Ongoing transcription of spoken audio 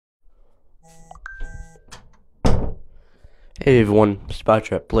Hey everyone,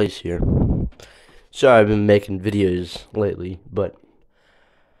 Spytrap Place here. Sorry I've been making videos lately, but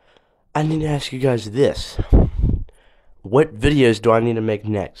I need to ask you guys this. What videos do I need to make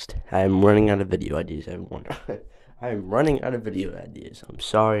next? I am running out of video ideas, everyone. I am running out of video ideas. I'm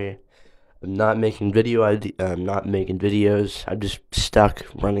sorry. I'm not making videos. I'm just stuck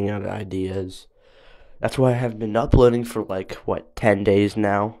running out of ideas. That's why I haven't been uploading for like, what, 10 days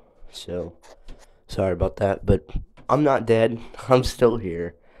now? So, sorry about that, but I'm not dead. I'm still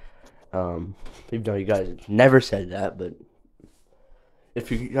here. Even though you guys never said that, but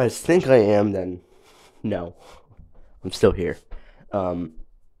if you guys think I am, then no, I'm still here. Um,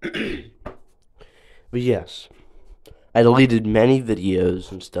 but yes, I deleted many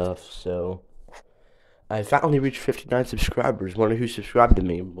videos and stuff, so I finally reached 59 subscribers. Wonder who subscribed to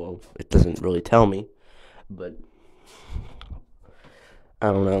me. Well, it doesn't really tell me, but I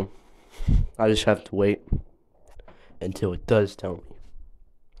don't know. I just have to wait until it does tell me.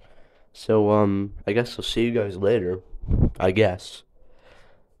 So, I guess I'll see you guys later. I guess.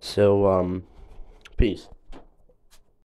 So, peace.